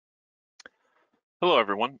Hello,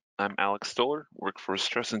 everyone. I'm Alex Stoller, work for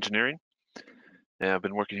Stress Engineering, and I've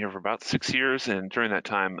been working here for about 6 years, and during that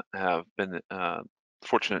time have been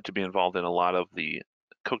fortunate to be involved in a lot of the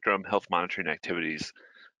coke drum health monitoring activities,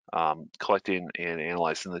 collecting and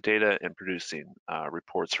analyzing the data and producing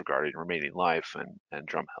reports regarding remaining life and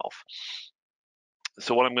drum health.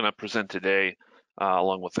 So what I'm going to present today,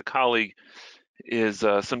 along with a colleague, is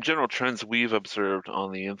some general trends we've observed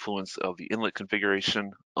on the influence of the inlet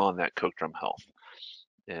configuration on that coke drum health.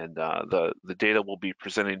 And the data we'll be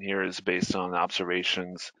presenting here is based on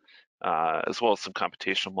observations as well as some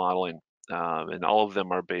computational modeling, and all of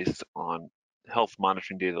them are based on health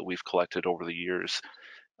monitoring data that we've collected over the years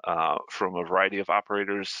from a variety of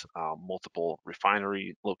operators, multiple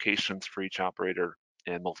refinery locations for each operator,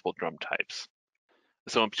 and multiple drum types.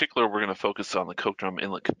 So in particular, we're going to focus on the coke drum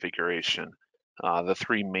inlet configuration. The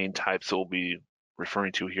three main types that we'll be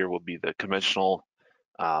referring to here will be the conventional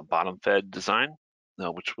bottom fed design,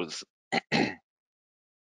 which was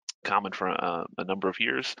common for a number of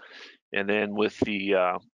years, and then with the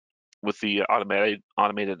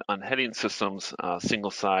automated unheading systems, single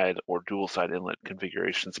side or dual side inlet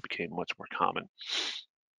configurations became much more common.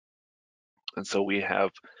 And so we have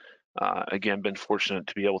again been fortunate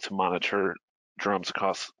to be able to monitor drums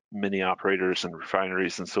across many operators and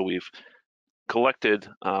refineries, and so we've collected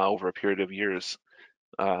over a period of years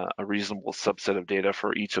a reasonable subset of data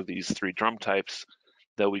for each of these three drum types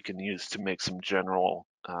that we can use to make some general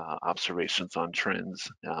observations on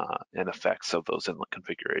trends and effects of those inlet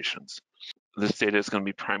configurations. This data is going to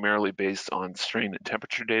be primarily based on strain and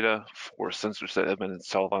temperature data for sensors that have been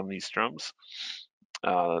installed on these drums.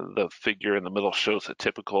 The figure in the middle shows a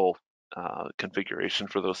typical configuration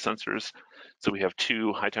for those sensors. So we have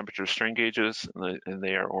two high temperature strain gauges, and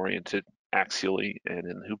they are oriented axially and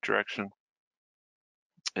in the hoop direction.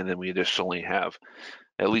 And then we additionally have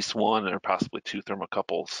at least one or possibly two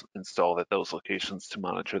thermocouples installed at those locations to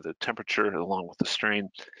monitor the temperature along with the strain.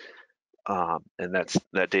 And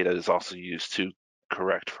that data is also used to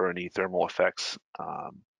correct for any thermal effects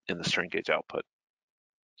in the strain gauge output.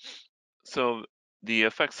 So the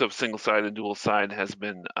effects of single side and dual side has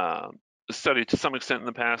been studied to some extent in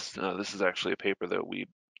the past. This is actually a paper that we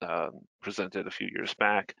presented a few years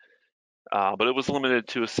back, but it was limited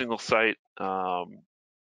to a single site,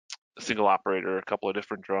 a single operator, a couple of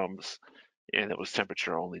different drums, and it was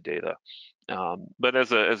temperature only data. But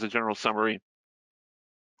as a general summary,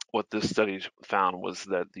 what this study found was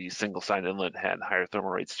that the single side inlet had higher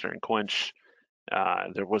thermal rates during quench.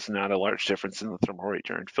 There was not a large difference in the thermal rate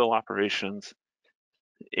during fill operations.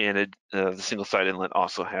 And the single side inlet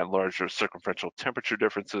also had larger circumferential temperature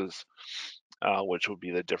differences, which would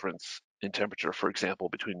be the difference in temperature, for example,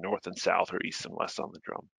 between north and south or east and west on the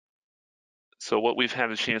drum. So what we've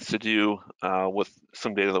had a chance to do with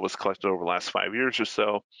some data that was collected over the last 5 years or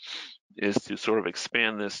so is to sort of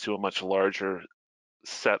expand this to a much larger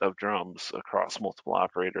set of drums across multiple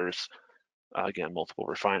operators, again, multiple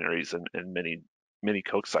refineries and many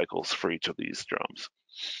coke cycles for each of these drums.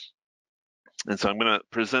 And so I'm going to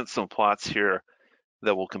present some plots here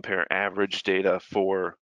that will compare average data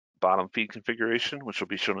for bottom feed configuration, which will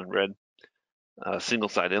be shown in red, single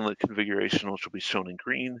side inlet configuration, which will be shown in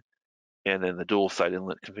green, and then the dual side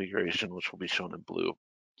inlet configuration, which will be shown in blue.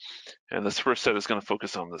 And this first set is going to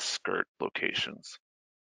focus on the skirt locations.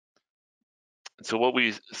 And so what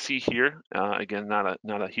we see here, again, not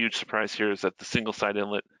a huge surprise here, is that the single side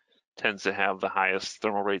inlet tends to have the highest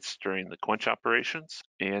thermal rates during the quench operations,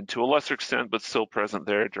 and to a lesser extent, but still present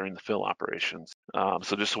there during the fill operations.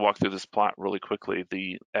 So just to walk through this plot really quickly,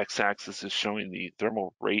 the x-axis is showing the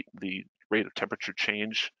thermal rate, the rate of temperature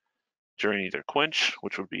change during either quench,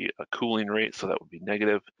 which would be a cooling rate, so that would be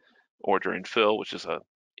negative, or during fill, which is a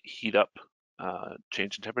heat up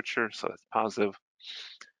change in temperature, so that's positive.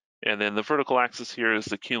 And then the vertical axis here is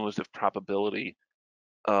the cumulative probability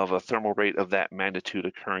of a thermal rate of that magnitude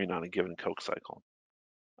occurring on a given coke cycle.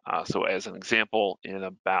 So as an example, in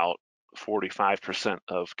about 45%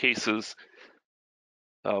 of cases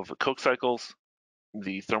of coke cycles,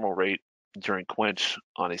 the thermal rate during quench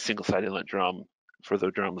on a single side inlet drum for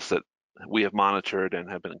the drums that we have monitored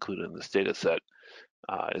and have been included in this data set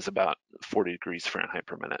is about 40 degrees Fahrenheit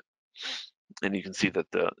per minute. And you can see that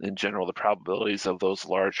in general, the probabilities of those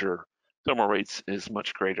larger thermal rates is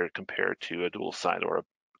much greater compared to a dual side or a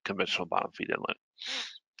conventional bottom feed inlet.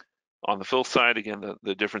 On the fill side, again,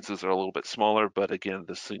 the differences are a little bit smaller, but again,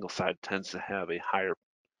 the single side tends to have a higher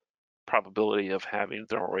probability of having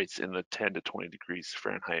thermal rates in the 10 to 20 degrees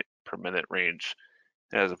Fahrenheit per minute range,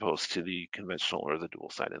 as opposed to the conventional or the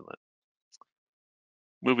dual side inlet.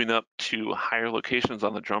 Moving up to higher locations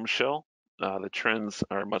on the drum shell, the trends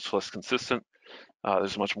are much less consistent.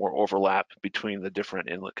 There's much more overlap between the different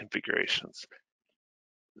inlet configurations.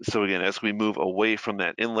 So again, as we move away from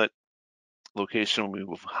that inlet location, we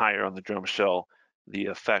move higher on the drum shell, the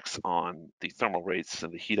effects on the thermal rates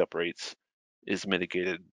and the heat up rates is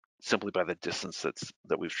mitigated simply by the distance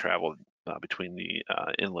that we've traveled between the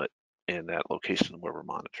inlet and that location where we're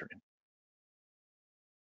monitoring.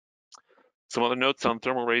 Some other notes on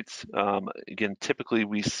thermal rates. Again, typically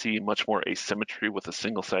we see much more asymmetry with a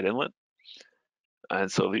single side inlet.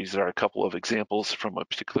 And so these are a couple of examples from a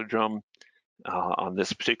particular drum. On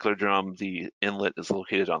this particular drum, the inlet is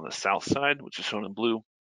located on the south side, which is shown in blue.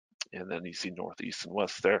 And then you see north, east, and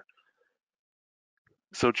west there.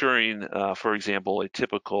 So during, for example, a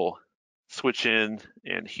typical switch in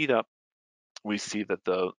and heat up, we see that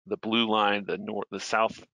the blue line, the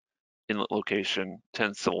south inlet location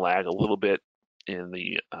tends to lag a little bit in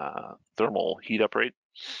the thermal heat up rate.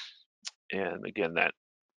 And again, that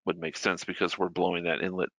would make sense because we're blowing that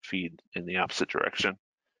inlet feed in the opposite direction.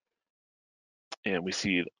 And we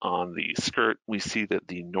see on the skirt, we see that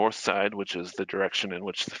the north side, which is the direction in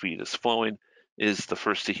which the feed is flowing, is the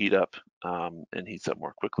first to heat up and heats up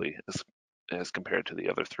more quickly as compared to the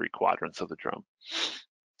other three quadrants of the drum.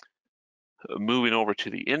 Moving over to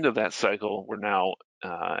the end of that cycle, we're now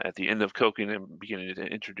at the end of coking and beginning to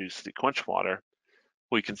introduce the quench water.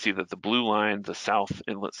 We can see that the blue line, the south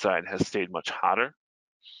inlet side, has stayed much hotter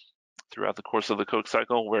throughout the course of the coke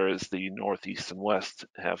cycle, whereas the north, east, and west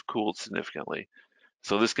have cooled significantly.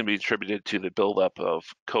 So this can be attributed to the buildup of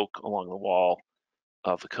coke along the wall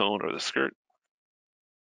of the cone or the skirt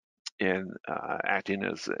and acting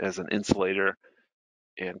as an insulator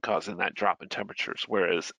and causing that drop in temperatures.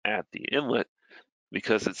 Whereas at the inlet,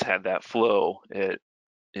 because it's had that flow, at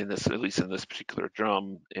least in this particular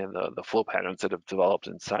drum and the flow patterns that have developed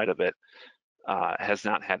inside of it, has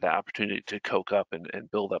not had the opportunity to coke up and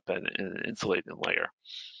build up an insulating layer.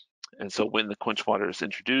 And so when the quench water is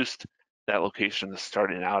introduced, that location is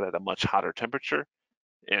starting out at a much hotter temperature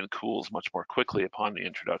and cools much more quickly upon the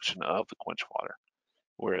introduction of the quench water,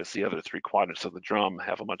 whereas the other three quadrants of the drum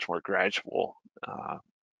have a much more gradual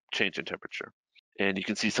change in temperature. And you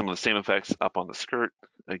can see some of the same effects up on the skirt.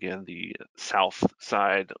 Again, the south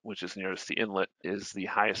side, which is nearest the inlet, is the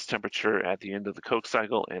highest temperature at the end of the coke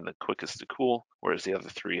cycle and the quickest to cool, whereas the other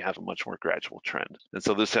three have a much more gradual trend. And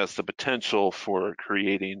so this has the potential for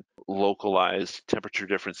creating localized temperature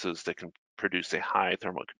differences that can produce a high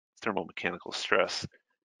thermomechanical stress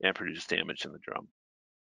and produce damage in the drum.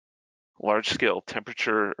 Large-scale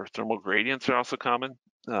temperature or thermal gradients are also common.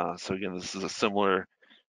 So again, this is a similar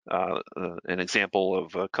an example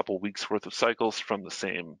of a couple weeks worth of cycles from the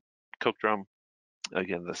same coke drum.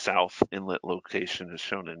 Again, the south inlet location is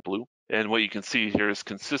shown in blue. And what you can see here is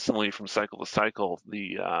consistently from cycle to cycle,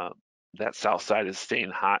 that south side is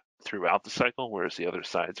staying hot throughout the cycle, whereas the other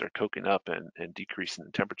sides are coking up and decreasing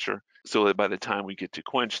in temperature. So that by the time we get to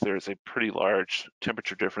quench, there's a pretty large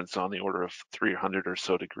temperature difference on the order of 300 or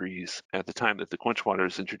so degrees at the time that the quench water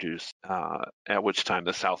is introduced, at which time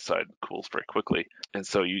the south side cools very quickly. And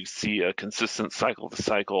so you see a consistent cycle to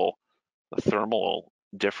cycle, a thermal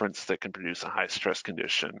difference that can produce a high stress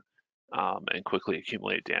condition and quickly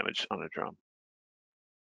accumulate damage on a drum.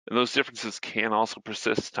 And those differences can also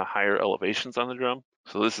persist to higher elevations on the drum.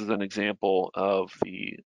 So this is an example of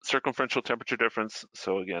the circumferential temperature difference.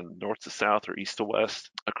 So again, north to south or east to west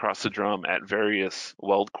across the drum at various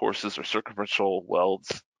weld courses or circumferential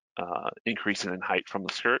welds increasing in height from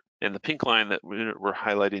the skirt. And the pink line that we're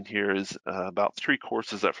highlighting here is about 3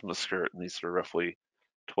 courses up from the skirt, and these are roughly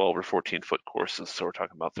 12 or 14 foot courses. So we're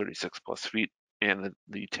talking about 36 plus feet. And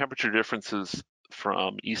the temperature differences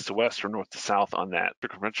from east to west or north to south on that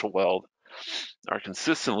circumferential weld are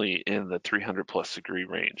consistently in the 300 plus degree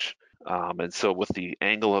range. And so with the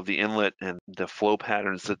angle of the inlet and the flow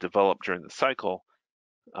patterns that develop during the cycle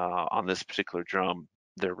on this particular drum,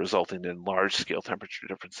 they're resulting in large scale temperature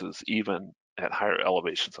differences, even at higher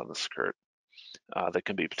elevations on the skirt, that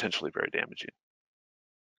can be potentially very damaging.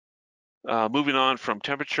 Moving on from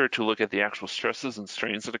temperature to look at the actual stresses and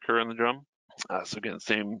strains that occur in the drum. So again,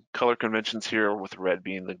 same color conventions here, with red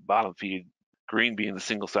being the bottom feed, green being the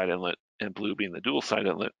single side inlet, and blue being the dual side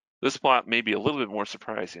inlet. This plot may be a little bit more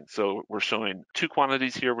surprising. So we're showing 2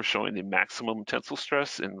 quantities here. We're showing the maximum tensile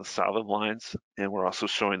stress in the solid lines, and we're also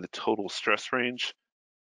showing the total stress range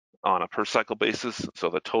on a per cycle basis. So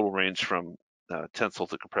the total range from tensile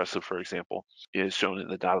to compressive, for example, is shown in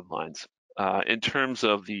the dotted lines. In terms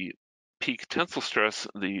of the peak tensile stress,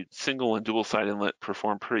 the single and dual side inlet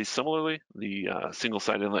perform pretty similarly. The single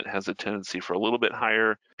side inlet has a tendency for a little bit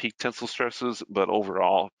higher peak tensile stresses, but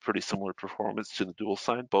overall pretty similar performance to the dual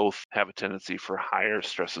side. Both have a tendency for higher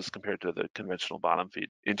stresses compared to the conventional bottom feed.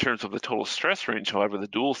 In terms of the total stress range, however, the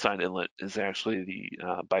dual side inlet is actually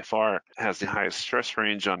by far has the highest stress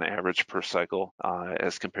range on average per cycle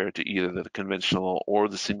as compared to either the conventional or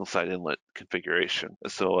the single side inlet configuration.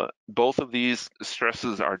 So both of these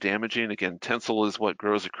stresses are damaging. Again, tensile is what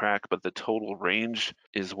grows a crack, but the total range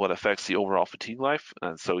is what affects the overall fatigue life.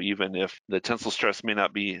 And so even if the tensile stress may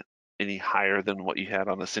not be any higher than what you had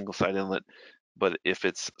on a single side inlet, but if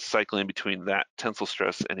it's cycling between that tensile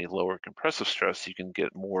stress and a lower compressive stress, you can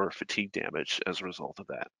get more fatigue damage as a result of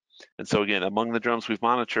that. And so again, among the drums we've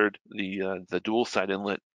monitored, the dual side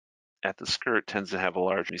inlet at the skirt tends to have a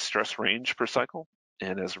larger stress range per cycle,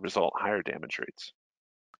 and as a result, higher damage rates.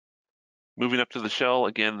 Moving up to the shell,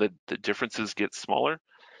 again, the differences get smaller.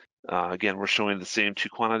 Again, we're showing the same two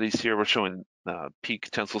quantities here. We're showing peak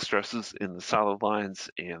tensile stresses in the solid lines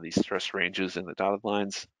and the stress ranges in the dotted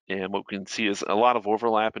lines. And what we can see is a lot of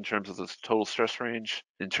overlap in terms of the total stress range.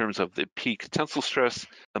 In terms of the peak tensile stress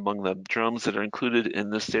among the drums that are included in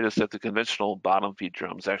this data set, the conventional bottom feed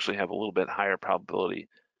drums actually have a little bit higher probability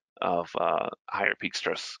of higher peak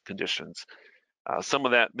stress conditions. Some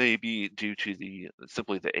of that may be due to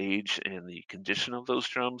simply the age and the condition of those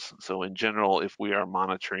drums. So in general, if we are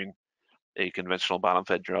monitoring a conventional bottom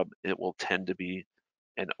fed drum, it will tend to be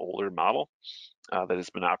an older model that has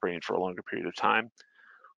been operating for a longer period of time,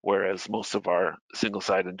 whereas most of our single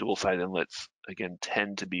side and dual side inlets, again,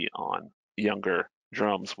 tend to be on younger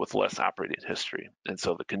drums with less operating history. And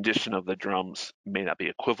so the condition of the drums may not be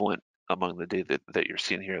equivalent among the data that you're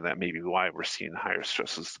seeing here. That may be why we're seeing higher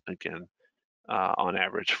stresses again on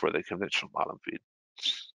average for the conventional bottom feed.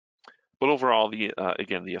 But overall,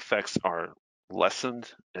 again, the effects are lessened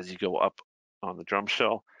as you go up on the drum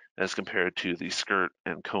shell as compared to the skirt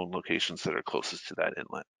and cone locations that are closest to that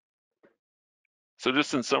inlet. So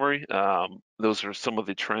just in summary, those are some of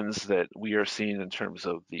the trends that we are seeing in terms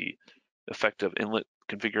of the effect of inlet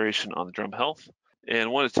configuration on the drum health.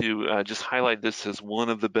 And wanted to just highlight this as one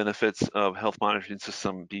of the benefits of health monitoring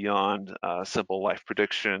system beyond simple life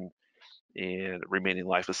prediction and remaining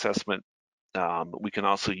life assessment. We can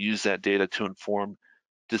also use that data to inform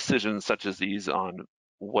decisions such as these on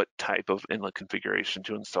what type of inlet configuration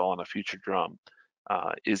to install on a future drum.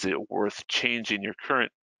 Is it worth changing your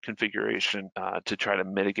current configuration to try to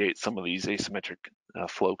mitigate some of these asymmetric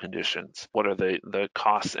flow conditions? What are the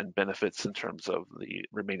costs and benefits in terms of the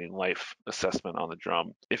remaining life assessment on the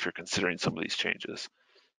drum if you're considering some of these changes?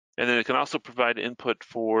 And then it can also provide input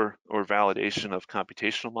for or validation of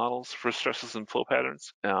computational models for stresses and flow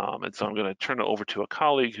patterns. And so I'm going to turn it over to a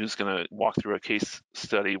colleague who's going to walk through a case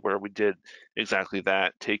study where we did exactly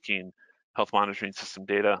that, taking health monitoring system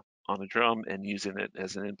data on a drum and using it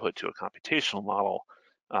as an input to a computational model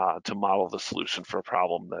to model the solution for a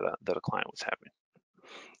problem that a client was having.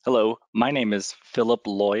 Hello, my name is Philip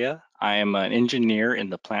Loya. I am an engineer in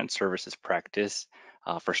the plant services practice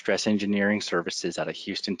for stress engineering services out of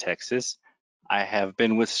Houston, Texas. I have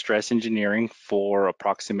been with stress engineering for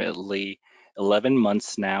approximately 11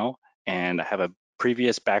 months now, and I have a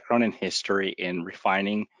previous background in history in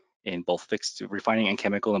refining refining and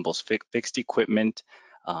chemical in both fixed equipment,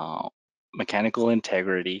 mechanical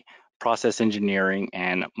integrity, process engineering,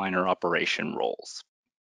 and minor operation roles.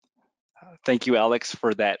 Thank you, Alex,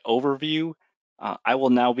 for that overview. I will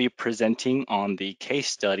now be presenting on the case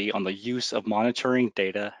study on the use of monitoring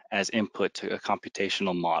data as input to a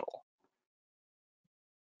computational model.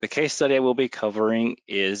 The case study I will be covering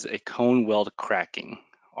is a cone weld cracking.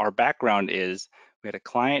 Our background is we had a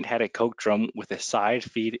client had a coke drum with a side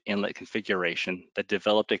feed inlet configuration that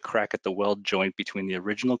developed a crack at the weld joint between the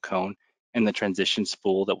original cone and the transition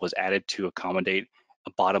spool that was added to accommodate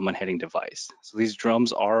a bottom unheading device. So these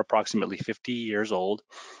drums are approximately 50 years old,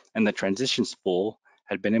 and the transition spool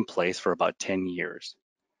had been in place for about 10 years.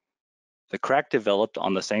 The crack developed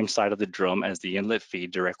on the same side of the drum as the inlet feed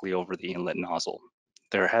directly over the inlet nozzle.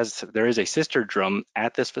 There is a sister drum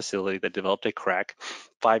at this facility that developed a crack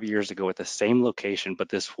 5 years ago at the same location, but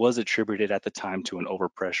this was attributed at the time to an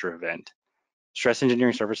overpressure event. Stress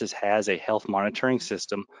Engineering Services has a health monitoring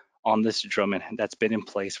system on this drum, and that's been in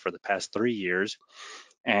place for the past 3 years.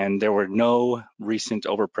 And there were no recent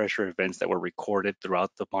overpressure events that were recorded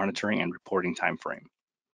throughout the monitoring and reporting timeframe.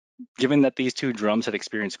 Given that these two drums had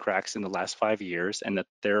experienced cracks in the last 5 years and that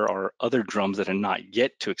there are other drums that are not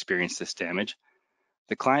yet to experience this damage,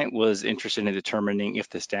 The client was interested in determining if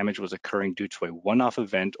this damage was occurring due to a one-off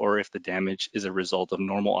event or if the damage is a result of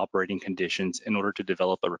normal operating conditions in order to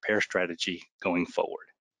develop a repair strategy going forward.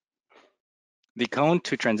 The cone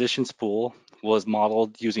to transition spool was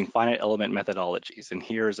modeled using finite element methodologies, and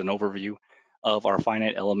here is an overview of our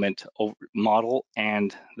finite element model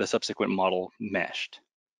and the subsequent model meshed.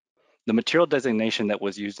 The material designation that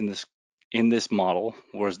was used in this model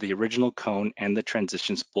was the original cone and the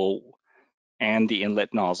transition spool and the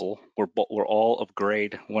inlet nozzle were all of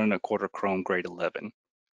grade 1¼ chrome grade 11.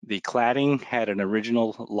 The cladding had an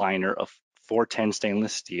original liner of 410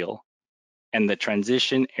 stainless steel, and the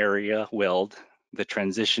transition area weld, the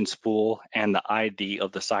transition spool, and the ID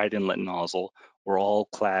of the side inlet nozzle were all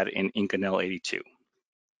clad in Inconel 82.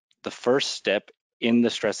 The first step in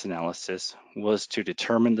the stress analysis was to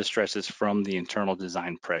determine the stresses from the internal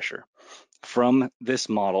design pressure. From this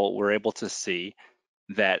model, we're able to see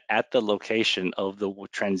that at the location of the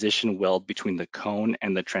transition weld between the cone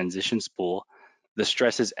and the transition spool, the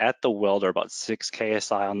stresses at the weld are about 6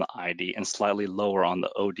 KSI on the ID and slightly lower on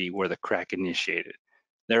the OD where the crack initiated.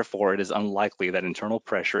 Therefore, it is unlikely that internal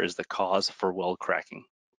pressure is the cause for weld cracking.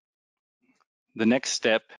 The next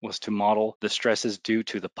step was to model the stresses due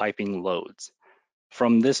to the piping loads.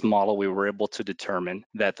 From this model, we were able to determine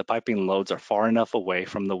that the piping loads are far enough away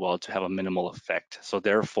from the weld to have a minimal effect. So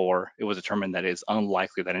therefore, it was determined that it is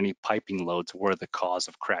unlikely that any piping loads were the cause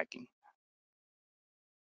of cracking.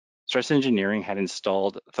 Stress Engineering had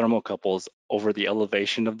installed thermocouples over the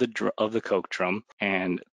elevation of the coke drum,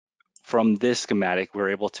 and from this schematic,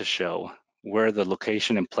 we're able to show where the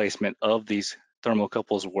location and placement of these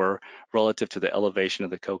thermocouples were relative to the elevation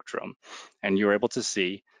of the coke drum. And you're able to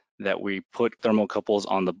see that we put thermocouples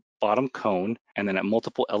on the bottom cone and then at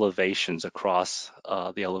multiple elevations across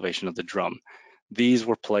the elevation of the drum. These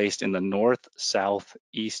were placed in the north, south,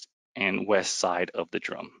 east, and west side of the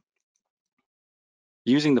drum.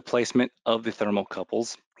 Using the placement of the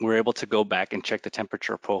thermocouples, we're able to go back and check the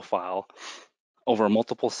temperature profile over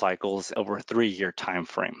multiple cycles over a 3-year time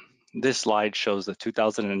frame. This slide shows the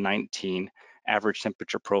 2019 average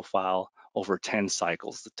temperature profile over 10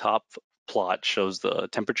 cycles. The top plot shows the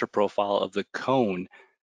temperature profile of the cone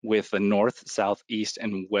with the north, south, east,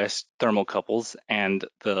 and west thermocouples, and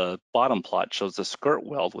the bottom plot shows the skirt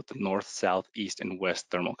weld with the north, south, east, and west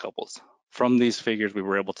thermocouples. From these figures, we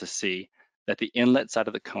were able to see that the inlet side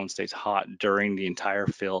of the cone stays hot during the entire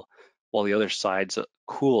fill, while the other sides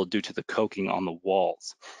cool due to the coking on the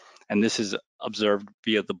walls. And this is observed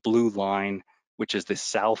via the blue line, which is the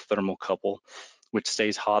south thermocouple, which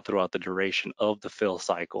stays hot throughout the duration of the fill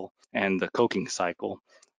cycle and the coking cycle,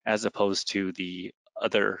 as opposed to the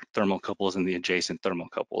other thermocouples and the adjacent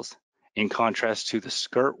thermocouples. In contrast to the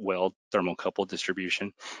skirt weld thermocouple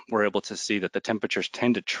distribution, we're able to see that the temperatures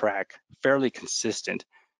tend to track fairly consistent,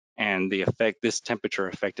 and this temperature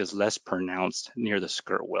effect is less pronounced near the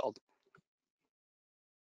skirt weld.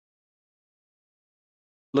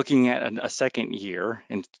 Looking at a second year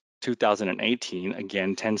in 2018,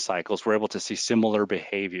 again 10 cycles, we're able to see similar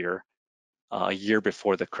behavior a year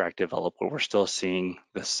before the crack developed, where we're still seeing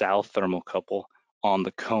the south thermocouple on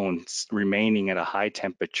the cones remaining at a high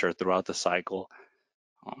temperature throughout the cycle,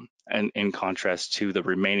 and in contrast to the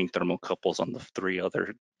remaining thermocouples on the 3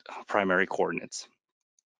 other primary coordinates.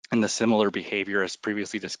 And the similar behavior as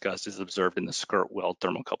previously discussed is observed in the skirt weld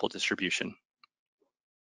thermocouple distribution.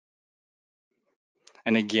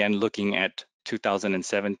 And again, looking at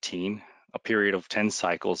 2017, a period of 10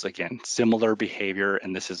 cycles, again, similar behavior,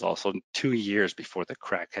 and this is also 2 years before the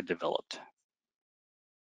crack had developed.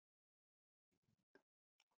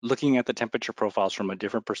 Looking at the temperature profiles from a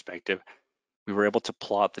different perspective, we were able to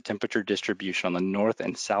plot the temperature distribution on the north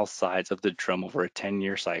and south sides of the drum over a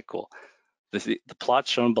 10-year cycle. The plots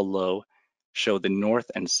shown below show the north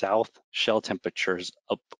and south shell temperatures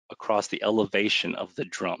up across the elevation of the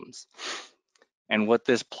drums. And what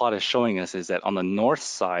this plot is showing us is that on the north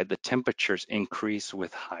side, the temperatures increase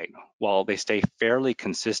with height, while they stay fairly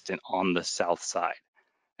consistent on the south side.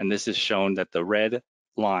 And this is shown that the red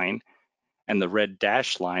line and the red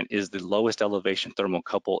dashed line is the lowest elevation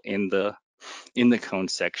thermocouple in the cone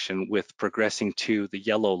section, with progressing to the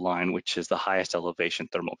yellow line, which is the highest elevation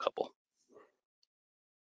thermocouple.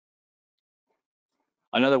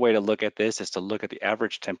 Another way to look at this is to look at the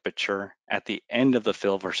average temperature at the end of the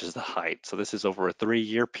fill versus the height. So this is over a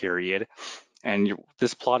 3-year period, and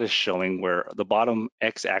this plot is showing where the bottom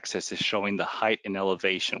x-axis is showing the height and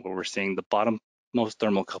elevation, where we're seeing the bottommost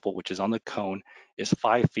thermocouple, which is on the cone, is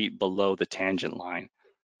 5 feet below the tangent line.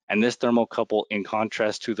 And this thermocouple, in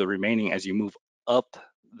contrast to the remaining, as you move up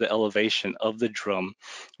the elevation of the drum,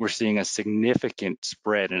 we're seeing a significant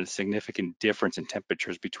spread and a significant difference in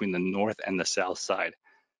temperatures between the north and the south side.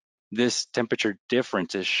 This temperature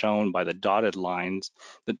difference is shown by the dotted lines,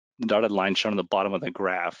 the dotted line shown on the bottom of the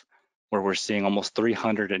graph, where we're seeing almost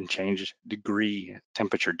 300 and change degree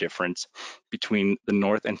temperature difference between the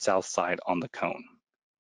north and south side on the cone.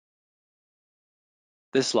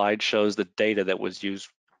 This slide shows the data that was used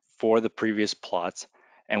for the previous plots,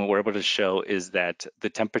 and what we're able to show is that the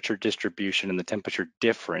temperature distribution and the temperature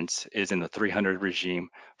difference is in the 300 regime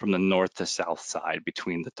from the north to south side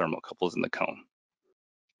between the thermocouples in the cone.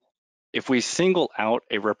 If we single out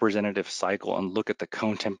a representative cycle and look at the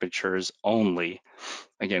cone temperatures only,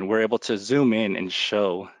 again, we're able to zoom in and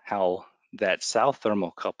show how that south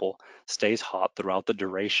thermocouple stays hot throughout the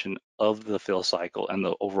duration of the fill cycle and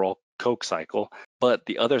the overall coke cycle, but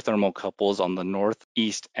the other thermocouples on the north,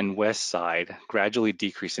 east, and west side gradually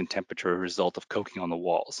decrease in temperature as a result of coking on the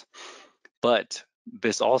walls. But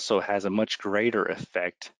this also has a much greater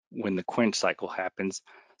effect when the quench cycle happens,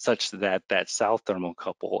 such that that south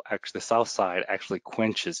thermocouple, actually the south side actually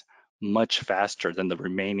quenches much faster than the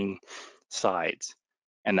remaining sides.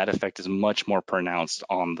 And that effect is much more pronounced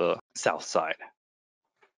on the south side.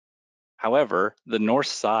 However, the north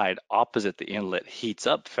side opposite the inlet heats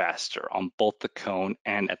up faster on both the cone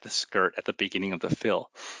and at the skirt at the beginning of the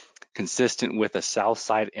fill, consistent with a south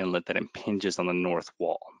side inlet that impinges on the north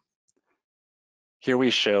wall. Here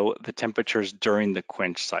we show the temperatures during the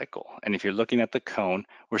quench cycle. And if you're looking at the cone,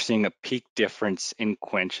 we're seeing a peak difference in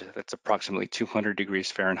quench that's approximately 200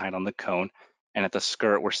 degrees Fahrenheit on the cone. And at the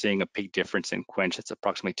skirt, we're seeing a peak difference in quench that's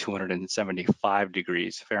approximately 275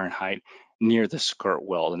 degrees Fahrenheit near the skirt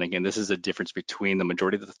weld. And again, this is a difference between the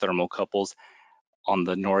majority of the thermocouples on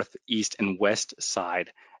the north, east, and west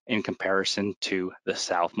side in comparison to the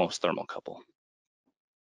southmost thermocouple.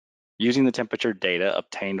 Using the temperature data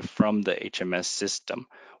obtained from the HMS system,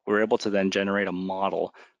 we're able to then generate a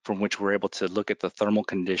model from which we're able to look at the thermal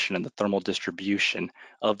condition and the thermal distribution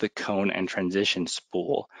of the cone and transition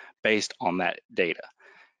spool based on that data.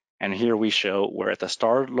 And here we show where at the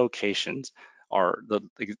star locations are the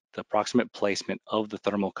approximate placement of the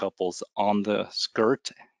thermocouples on the skirt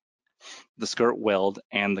weld,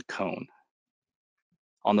 and the cone.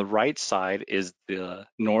 On the right side is the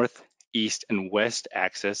north, east, and west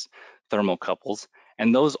axis thermocouples,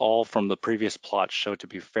 and those all from the previous plot show to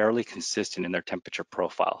be fairly consistent in their temperature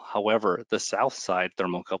profile. However, the south side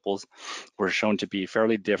thermocouples were shown to be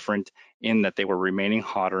fairly different in that they were remaining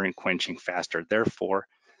hotter and quenching faster. Therefore,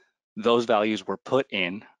 those values were put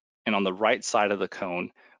in, and on the right side of the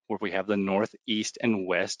cone, where we have the north, east, and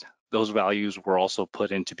west, those values were also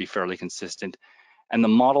put in to be fairly consistent. And the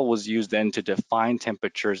model was used then to define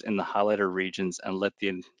temperatures in the highlighted regions and let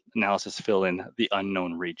the analysis fill in the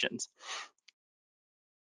unknown regions.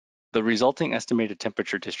 The resulting estimated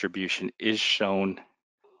temperature distribution is shown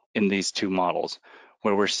in these two models,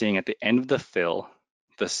 where we're seeing at the end of the fill,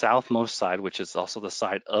 the southmost side, which is also the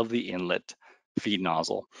side of the inlet feed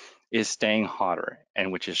nozzle, is staying hotter,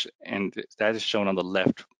 and that is shown on the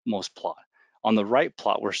leftmost plot. On the right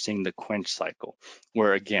plot, we're seeing the quench cycle,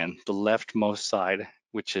 where again, the leftmost side,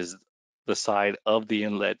 which is the side of the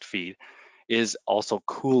inlet feed, is also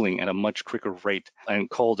cooling at a much quicker rate and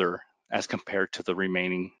colder as compared to the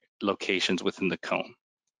remaining locations within the cone.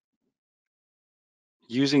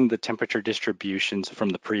 Using the temperature distributions from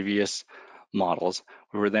the previous models,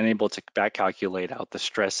 we were then able to back calculate out the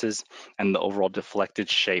stresses and the overall deflected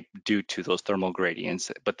shape due to those thermal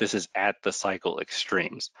gradients, but this is at the cycle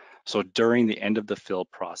extremes. So during the end of the fill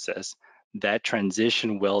process, that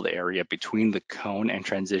transition weld area between the cone and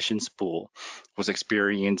transition spool was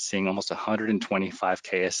experiencing almost 125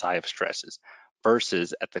 KSI of stresses,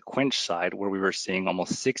 versus at the quench side where we were seeing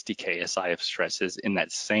almost 60 KSI of stresses in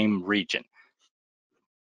that same region.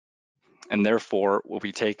 And therefore, when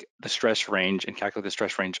we take the stress range and calculate the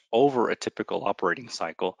stress range over a typical operating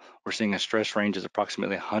cycle, we're seeing a stress range is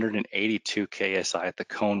approximately 182 KSI at the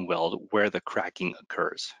cone weld where the cracking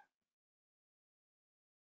occurs.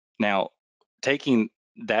 Now, taking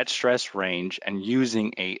that stress range and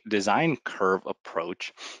using a design curve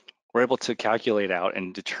approach, we're able to calculate out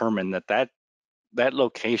and determine that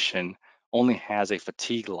location only has a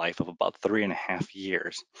fatigue life of about 3.5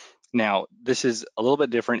 years. Now, this is a little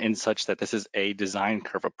bit different in such that this is a design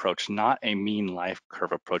curve approach, not a mean life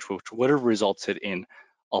curve approach, which would have resulted in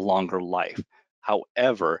a longer life.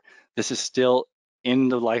 However, this is still in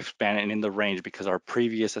the lifespan and in the range because our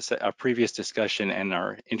previous discussion and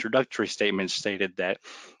our introductory statement stated that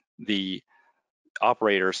the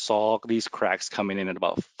operators saw these cracks coming in at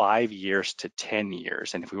about 5 years to 10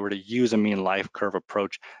 years. And if we were to use a mean life curve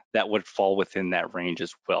approach, that would fall within that range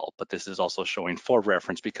as well. But this is also showing for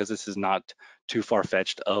reference because this is not too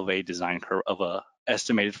far-fetched of a design curve of a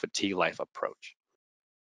estimated fatigue life approach.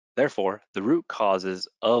 Therefore, the root causes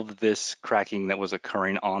of this cracking that was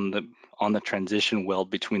occurring on the transition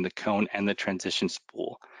weld between the cone and the transition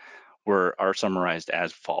spool are summarized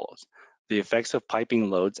as follows. The effects of piping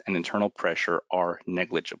loads and internal pressure are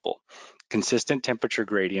negligible. Consistent temperature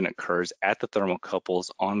gradient occurs at the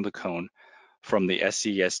thermocouples on the cone from the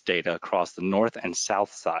SCS data across the north and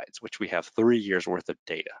south sides, which we have 3 years worth of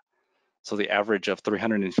data. So the average of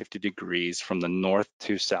 350 degrees from the north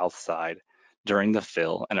to south side during the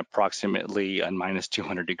fill and approximately a minus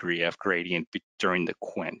 200 degree F gradient during the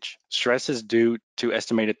quench. Stress is due to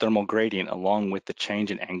estimated thermal gradient along with the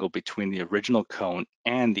change in angle between the original cone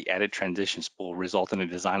and the added transition spool result in a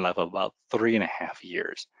design life of about 3.5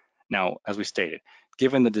 years. Now, as we stated,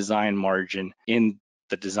 given the design margin in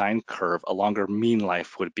the design curve, a longer mean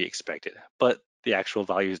life would be expected, but the actual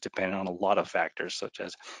values depend on a lot of factors such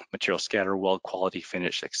as material scatter, weld quality,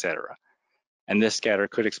 finish, etc. And this scatter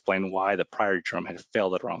could explain why the prior drum had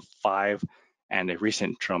failed at around 5 and a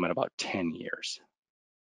recent drum at about 10 years.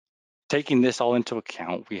 Taking this all into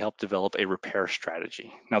account, we helped develop a repair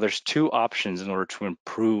strategy. Now there's 2 options in order to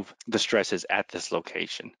improve the stresses at this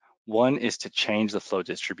location. One is to change the flow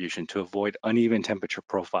distribution to avoid uneven temperature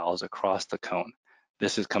profiles across the cone.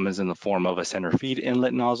 This comes in the form of a center feed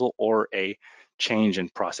inlet nozzle or a change in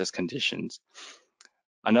process conditions.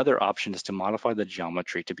 Another option is to modify the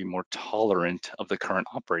geometry to be more tolerant of the current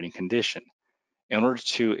operating condition. In order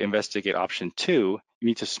to investigate option 2, you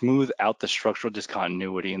need to smooth out the structural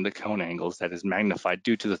discontinuity in the cone angles that is magnified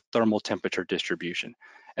due to the thermal temperature distribution,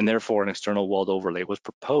 and therefore an external weld overlay was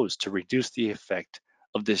proposed to reduce the effect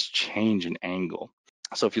of this change in angle.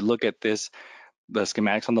 So if you look at this, the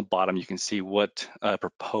schematics on the bottom, you can see what a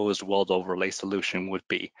proposed weld overlay solution would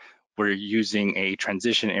be. We're using a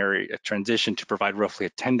transition to provide roughly a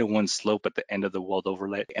 10-to-1 slope at the end of the weld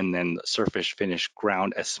overlay, and then the surface finish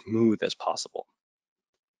ground as smooth as possible.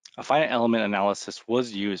 A finite element analysis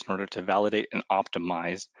was used in order to validate and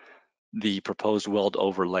optimize the proposed weld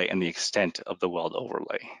overlay and the extent of the weld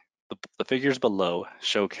overlay. The figures below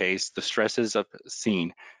showcase the stresses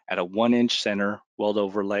seen at a 1-inch center weld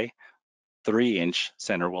overlay, 3-inch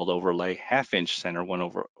center weld overlay, half-inch center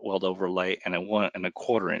weld overlay, and a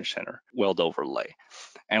 1.25-inch center weld overlay.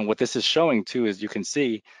 And what this is showing too is you can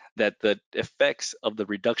see that the effects of the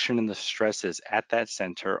reduction in the stresses at that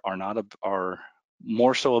center are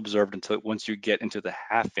more so observed until once you get into the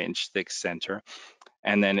half-inch thick center,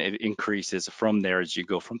 and then it increases from there as you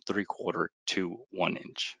go from 3/4 to 1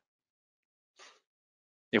 inch.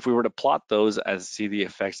 If we were to plot those as see the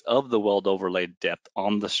effects of the weld overlay depth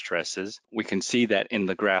on the stresses, we can see that in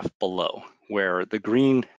the graph below, where the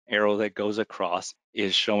green arrow that goes across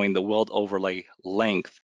is showing the weld overlay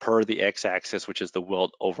length per the x-axis, which is the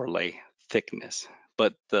weld overlay thickness.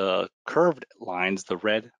 But the curved lines, the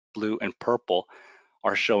red, blue, and purple,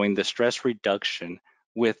 are showing the stress reduction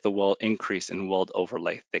with the increase in weld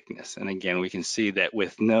overlay thickness. And again, we can see that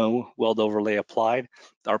with no weld overlay applied,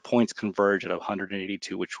 our points converge at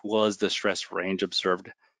 182, which was the stress range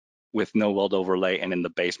observed with no weld overlay and in the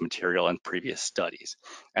base material in previous studies.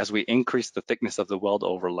 As we increase the thickness of the weld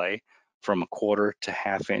overlay from 1/4 to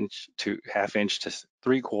half-inch to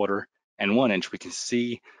 3/4 and 1 inch, we can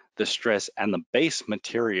see the stress and the base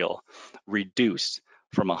material reduced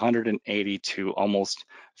from 180 to almost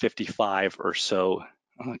 55 or so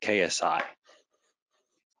KSI.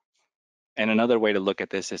 And another way to look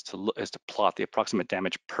at this is to plot the approximate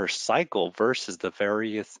damage per cycle versus the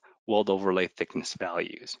various weld overlay thickness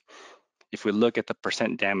values. If we look at the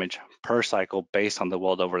percent damage per cycle based on the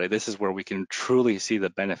weld overlay, this is where we can truly see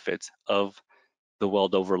the benefits of the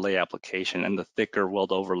weld overlay application and the thicker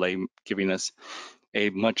weld overlay giving us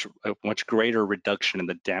a much greater reduction in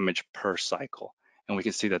the damage per cycle. And we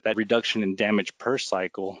can see that reduction in damage per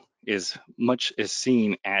cycle is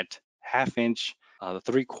seen at half-inch,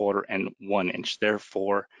 3/4, and 1 inch.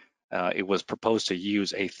 Therefore, it was proposed to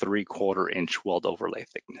use a 3/4-inch weld overlay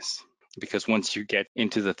thickness, because once you get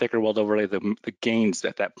into the thicker weld overlay, the gains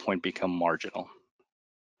at that point become marginal.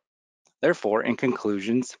 Therefore, in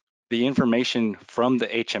conclusions, the information from the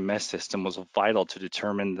HMS system was vital to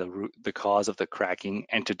determine the cause of the cracking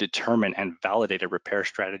and to determine and validate a repair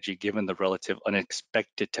strategy given the relative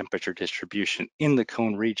unexpected temperature distribution in the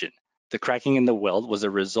cone region. The cracking in the weld was a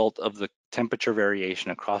result of the temperature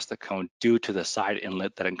variation across the cone due to the side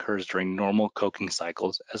inlet that occurs during normal coking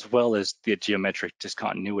cycles, as well as the geometric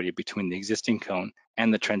discontinuity between the existing cone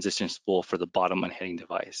and the transition spool for the bottom unheading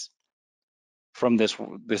device. From this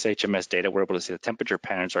HMS data, we're able to see the temperature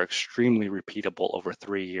patterns are extremely repeatable over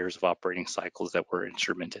 3 years of operating cycles that were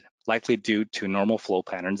instrumented, likely due to normal flow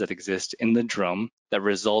patterns that exist in the drum that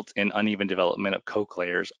result in uneven development of coke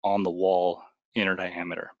layers on the wall inner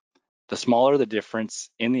diameter. The smaller the difference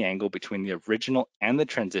in the angle between the original and the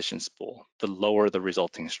transition spool, the lower the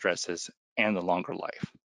resulting stresses and the longer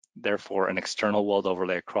life. Therefore, an external weld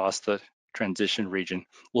overlay across the transition region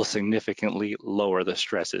will significantly lower the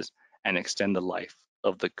stresses and extend the life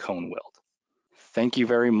of the cone weld. Thank you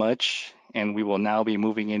very much, and we will now be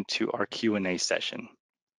moving into our Q&A session.